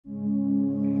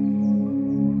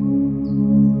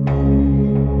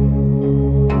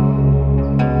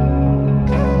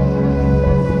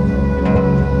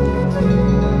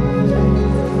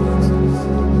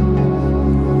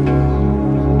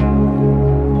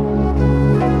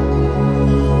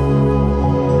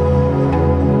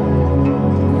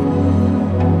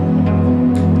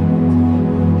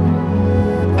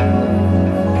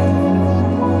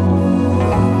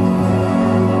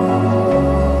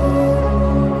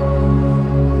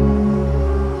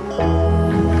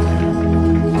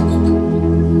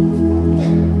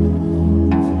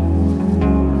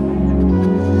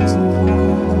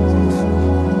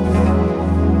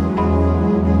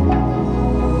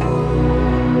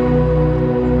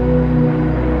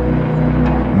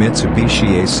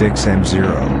Mitsubishi A6M0.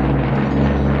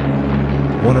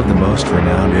 One of the most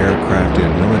renowned aircraft in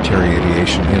military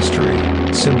aviation history,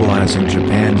 symbolizing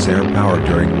Japan's air power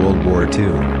during World War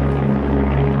II.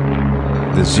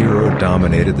 The Zero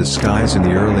dominated the skies in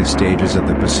the early stages of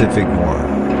the Pacific War.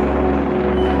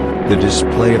 The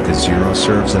display of the Zero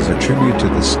serves as a tribute to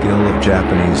the skill of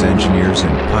Japanese engineers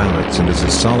and pilots and is a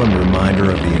solemn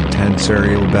reminder of the intense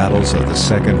aerial battles of the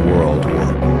Second World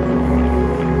War.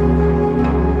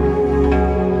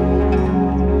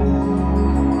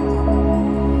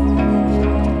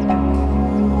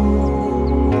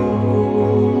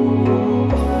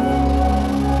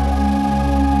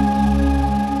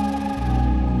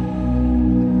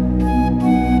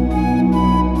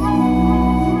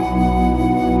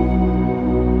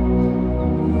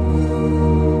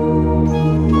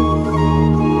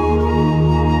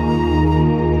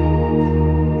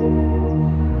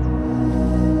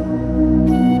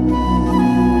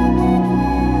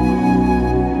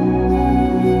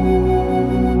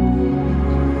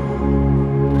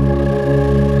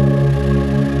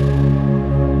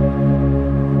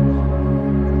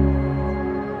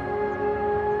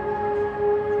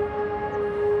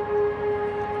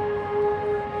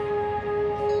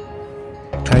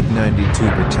 Type 92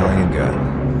 Battalion Gun.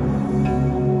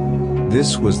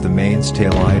 This was the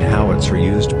mainstay-light howitzer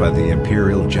used by the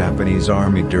Imperial Japanese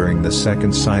Army during the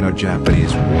Second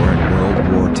Sino-Japanese War and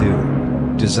World War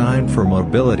II. Designed for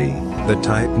mobility, the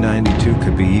Type 92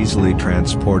 could be easily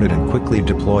transported and quickly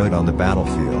deployed on the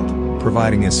battlefield,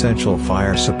 providing essential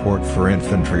fire support for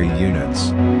infantry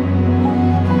units.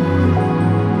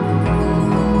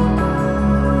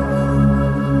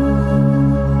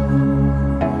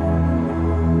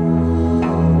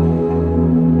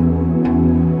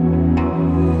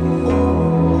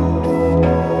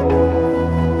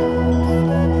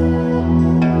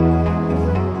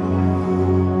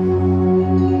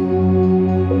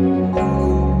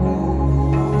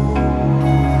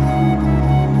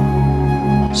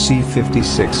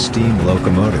 C-56 steam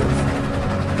locomotive.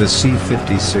 The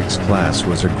C-56 class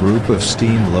was a group of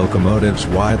steam locomotives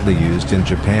widely used in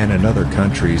Japan and other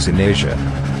countries in Asia,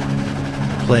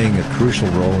 playing a crucial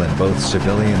role in both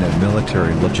civilian and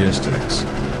military logistics,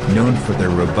 known for their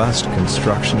robust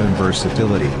construction and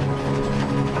versatility.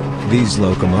 These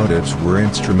locomotives were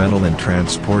instrumental in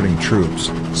transporting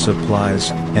troops,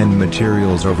 supplies, and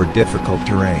materials over difficult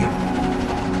terrain.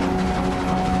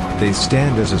 They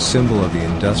stand as a symbol of the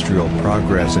industrial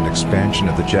progress and expansion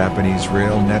of the Japanese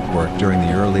rail network during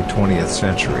the early 20th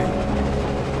century,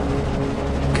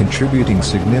 contributing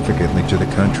significantly to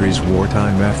the country's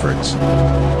wartime efforts.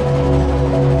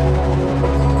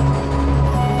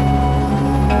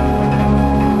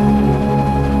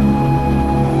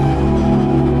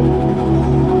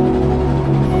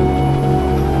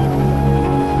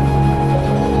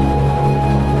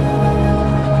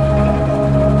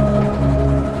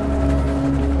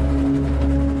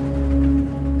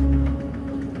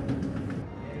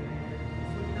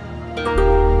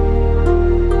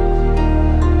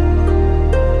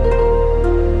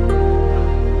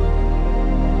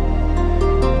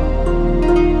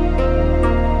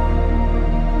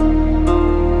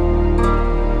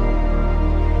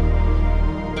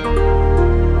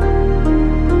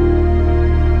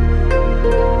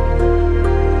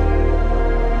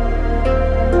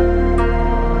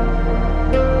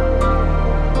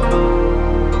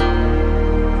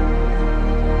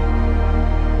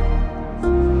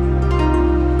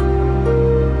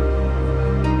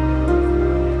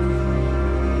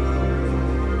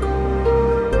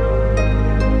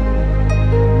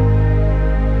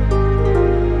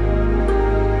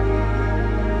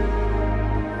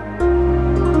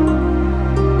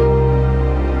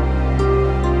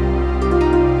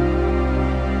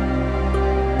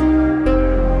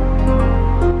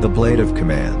 The blade of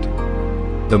command.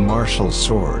 The marshal's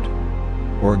sword,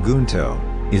 or gunto,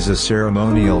 is a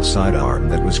ceremonial sidearm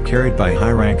that was carried by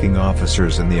high-ranking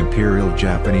officers in the Imperial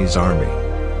Japanese Army.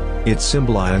 It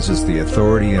symbolizes the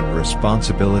authority and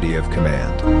responsibility of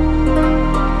command.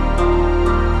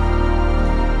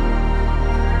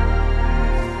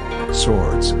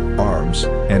 Swords, arms,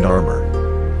 and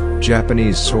armor.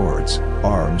 Japanese swords,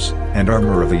 arms, and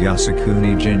armor of the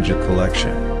Yasukuni Jinja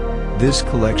collection. This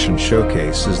collection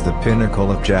showcases the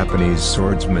pinnacle of Japanese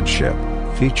swordsmanship,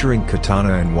 featuring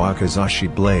katana and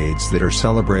wakizashi blades that are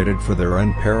celebrated for their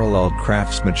unparalleled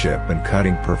craftsmanship and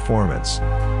cutting performance.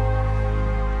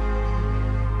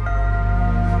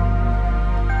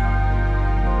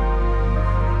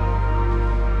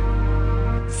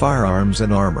 Firearms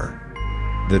and armor.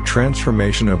 The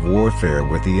transformation of warfare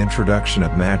with the introduction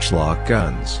of matchlock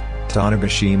guns,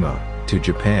 Tanegashima, to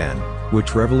Japan,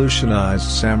 which revolutionized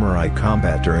samurai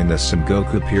combat during the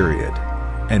Sengoku period.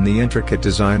 And the intricate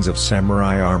designs of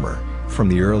samurai armor, from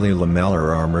the early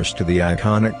lamellar armors to the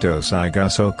iconic Dosai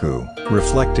Gasoku,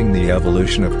 reflecting the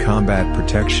evolution of combat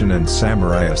protection and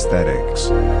samurai aesthetics.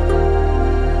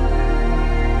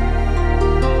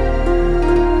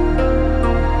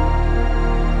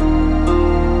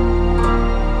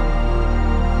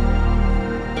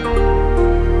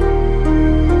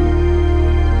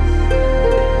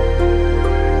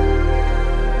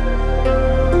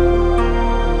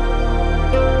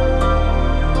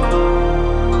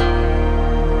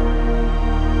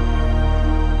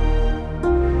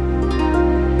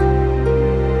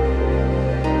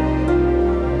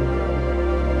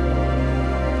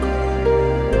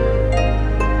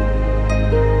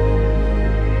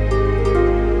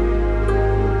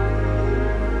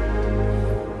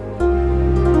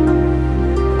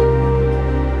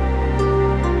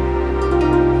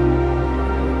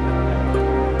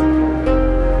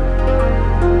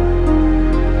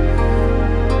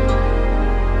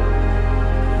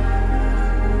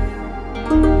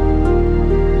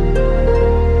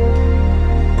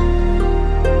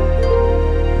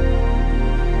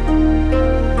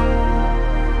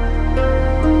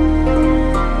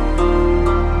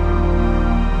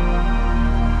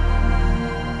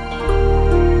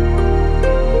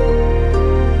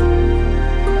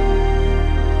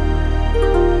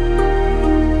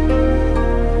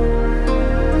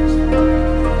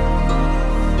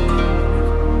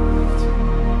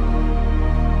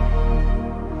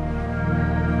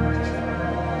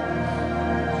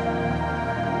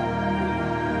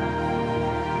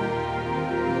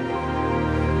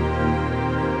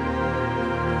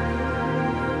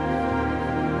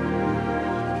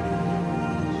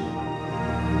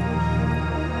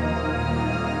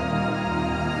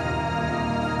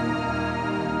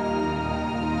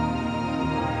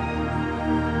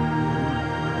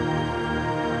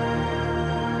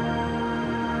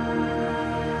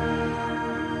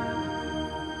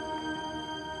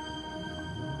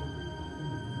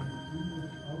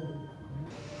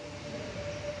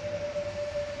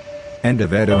 End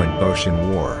of Edo and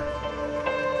Boshin War.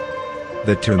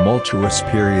 The tumultuous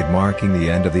period marking the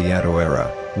end of the Edo era,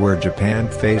 where Japan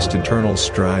faced internal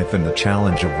strife and the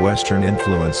challenge of Western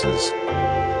influences,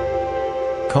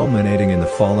 culminating in the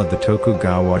fall of the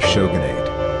Tokugawa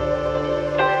shogunate.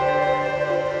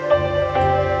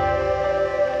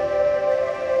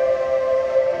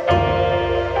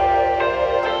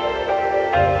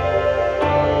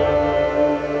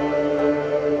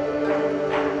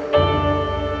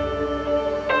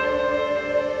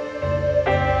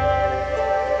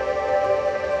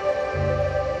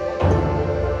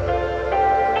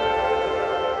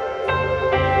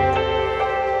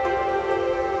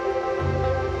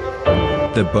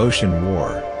 The Boshin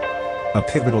War, a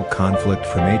pivotal conflict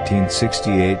from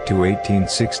 1868 to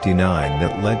 1869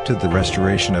 that led to the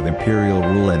restoration of imperial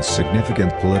rule and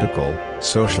significant political,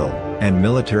 social, and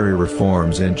military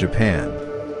reforms in Japan,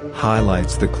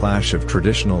 highlights the clash of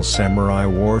traditional samurai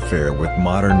warfare with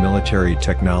modern military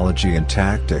technology and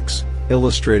tactics,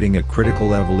 illustrating a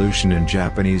critical evolution in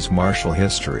Japanese martial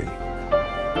history.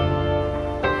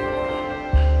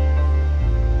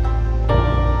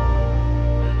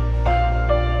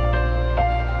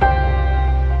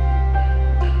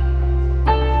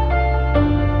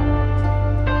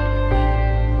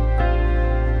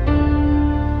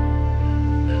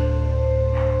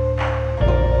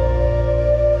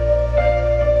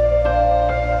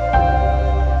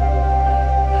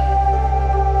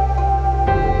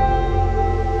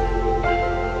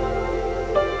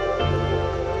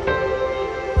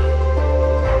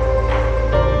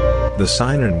 The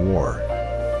Sainan War,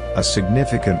 a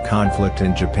significant conflict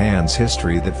in Japan's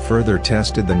history that further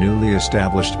tested the newly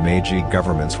established Meiji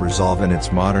government's resolve in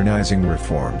its modernizing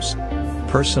reforms.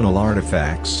 Personal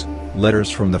artifacts,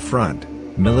 letters from the front,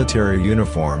 military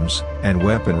uniforms, and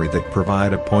weaponry that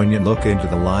provide a poignant look into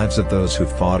the lives of those who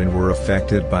fought and were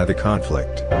affected by the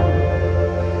conflict.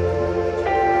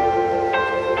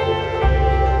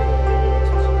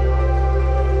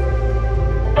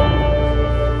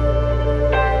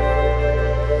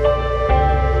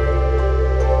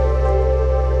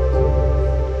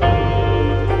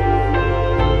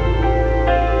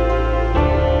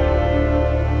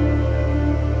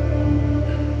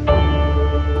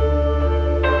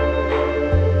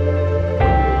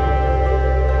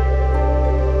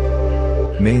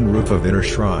 Main roof of inner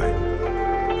shrine.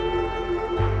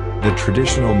 The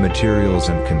traditional materials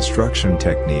and construction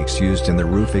techniques used in the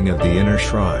roofing of the inner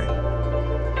shrine.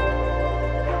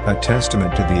 a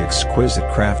testament to the exquisite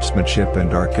craftsmanship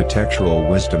and architectural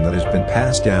wisdom that has been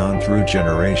passed down through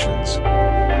generations.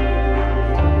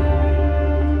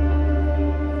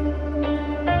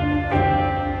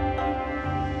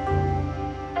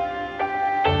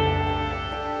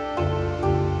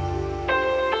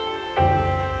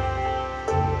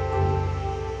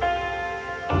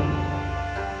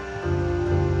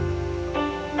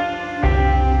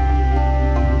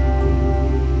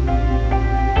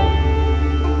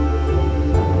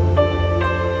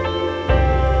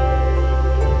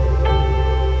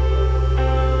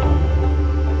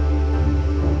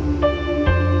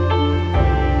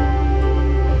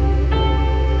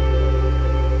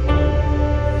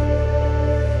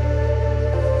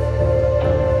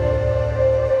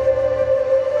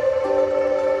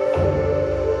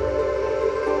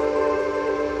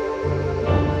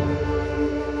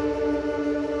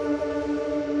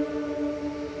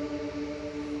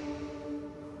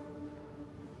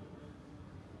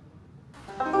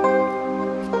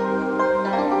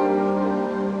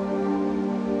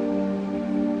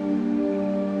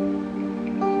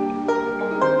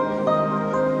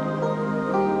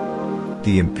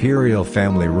 The Imperial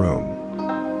Family Room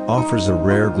offers a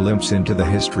rare glimpse into the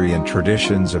history and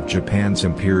traditions of Japan's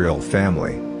imperial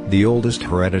family, the oldest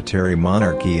hereditary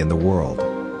monarchy in the world.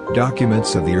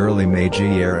 Documents of the early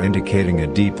Meiji era indicating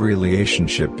a deep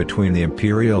relationship between the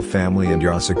imperial family and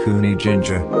Yasukuni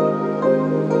Jinja.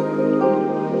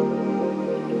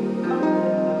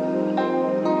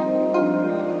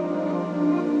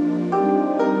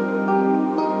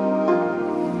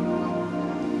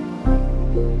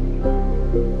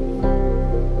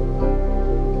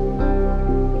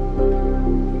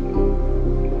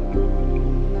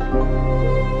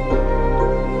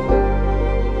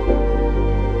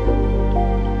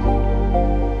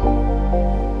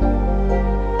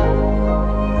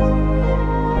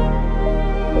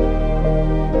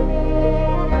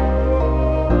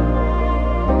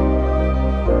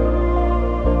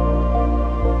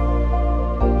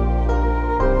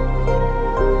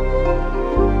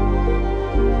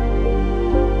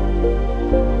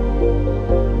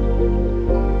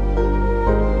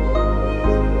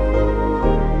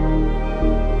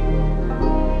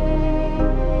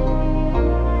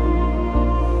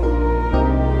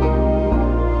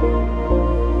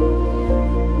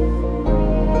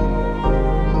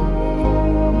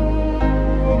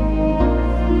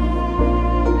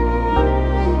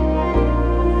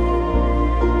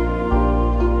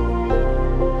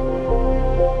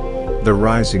 The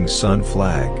Rising Sun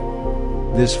Flag.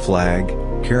 This flag,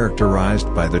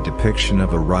 characterized by the depiction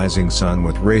of a rising sun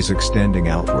with rays extending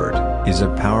outward, is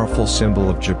a powerful symbol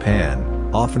of Japan,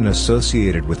 often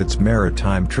associated with its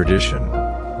maritime tradition.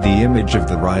 The image of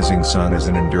the rising sun is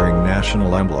an enduring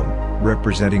national emblem,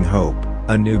 representing hope,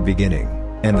 a new beginning,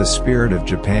 and the spirit of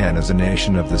Japan as a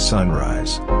nation of the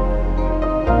sunrise.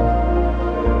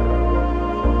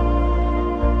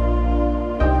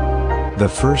 The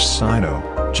First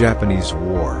Sino-Japanese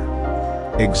War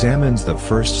examines the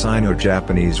First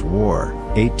Sino-Japanese War,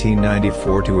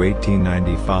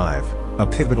 1894–1895, a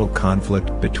pivotal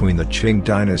conflict between the Qing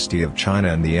dynasty of China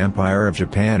and the Empire of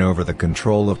Japan over the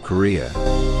control of Korea.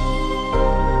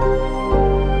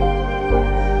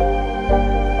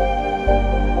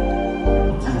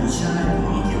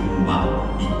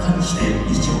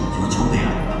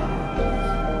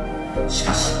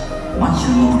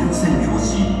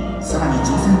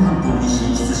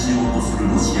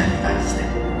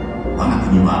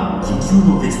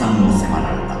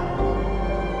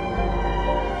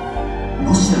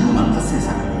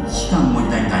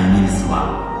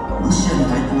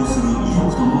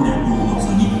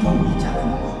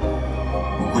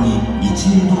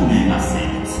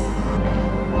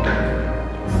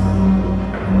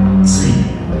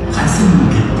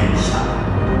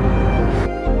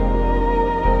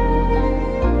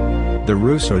 The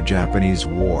Russo-Japanese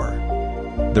War.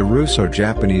 The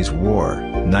Russo-Japanese War,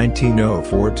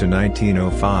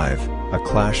 1904–1905, a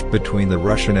clash between the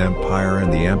Russian Empire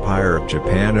and the Empire of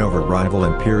Japan over rival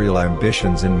imperial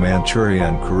ambitions in Manchuria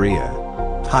and Korea,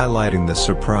 highlighting the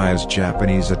surprise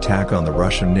Japanese attack on the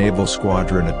Russian naval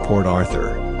squadron at Port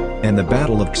Arthur, and the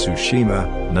Battle of Tsushima,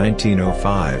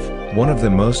 1905, one of the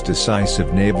most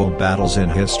decisive naval battles in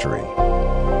history.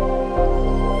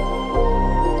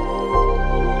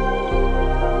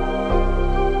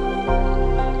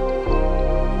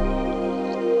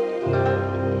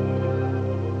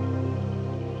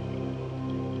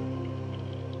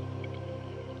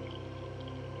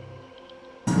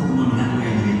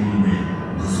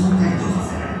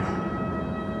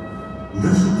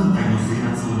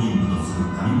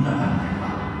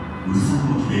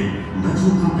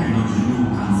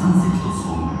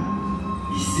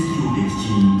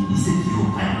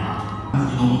 日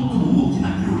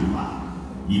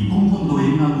本本土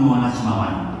沿岸を荒らし回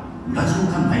り、ウラジ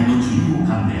オ艦隊の巡洋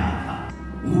艦であっ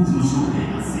た多くの将兵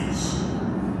が戦死。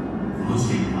この事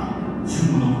件は中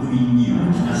国の国民に大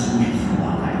きな衝撃を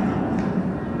与え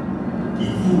た。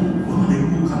一方、この連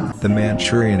邦艦隊 The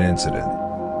Manchurian Incident.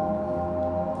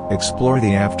 Explore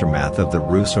the aftermath of the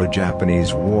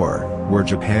Russo-Japanese War, where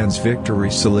Japan's victory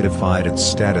solidified its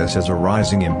status as a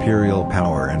rising imperial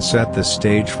power and set the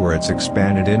stage for its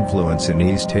expanded influence in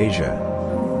East Asia,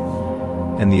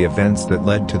 and the events that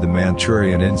led to the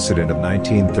Manchurian Incident of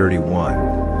 1931,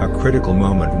 a critical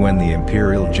moment when the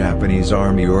Imperial Japanese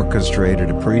Army orchestrated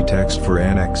a pretext for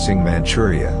annexing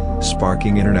Manchuria,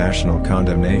 sparking international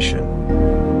condemnation.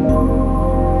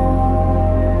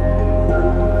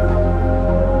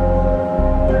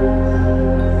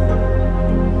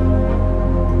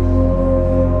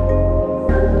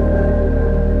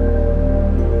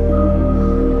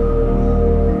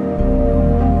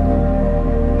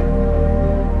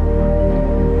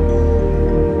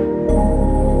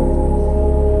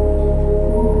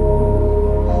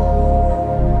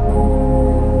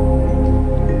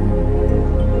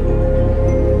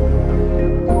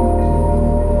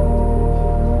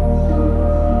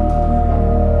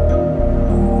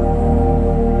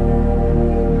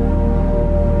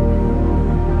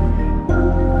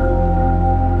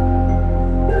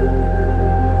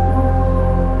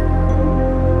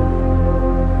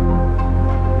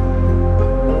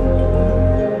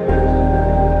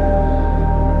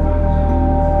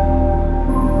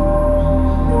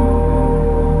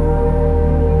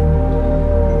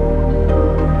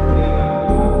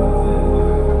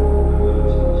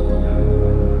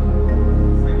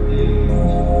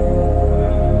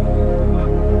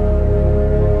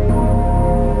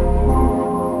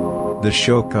 The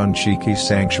Shokanshiki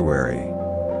Sanctuary.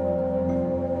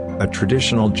 A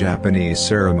traditional Japanese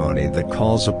ceremony that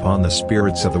calls upon the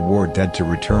spirits of the war dead to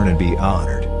return and be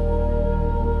honored.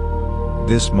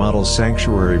 This model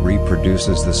sanctuary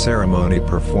reproduces the ceremony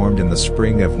performed in the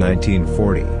spring of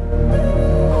 1940.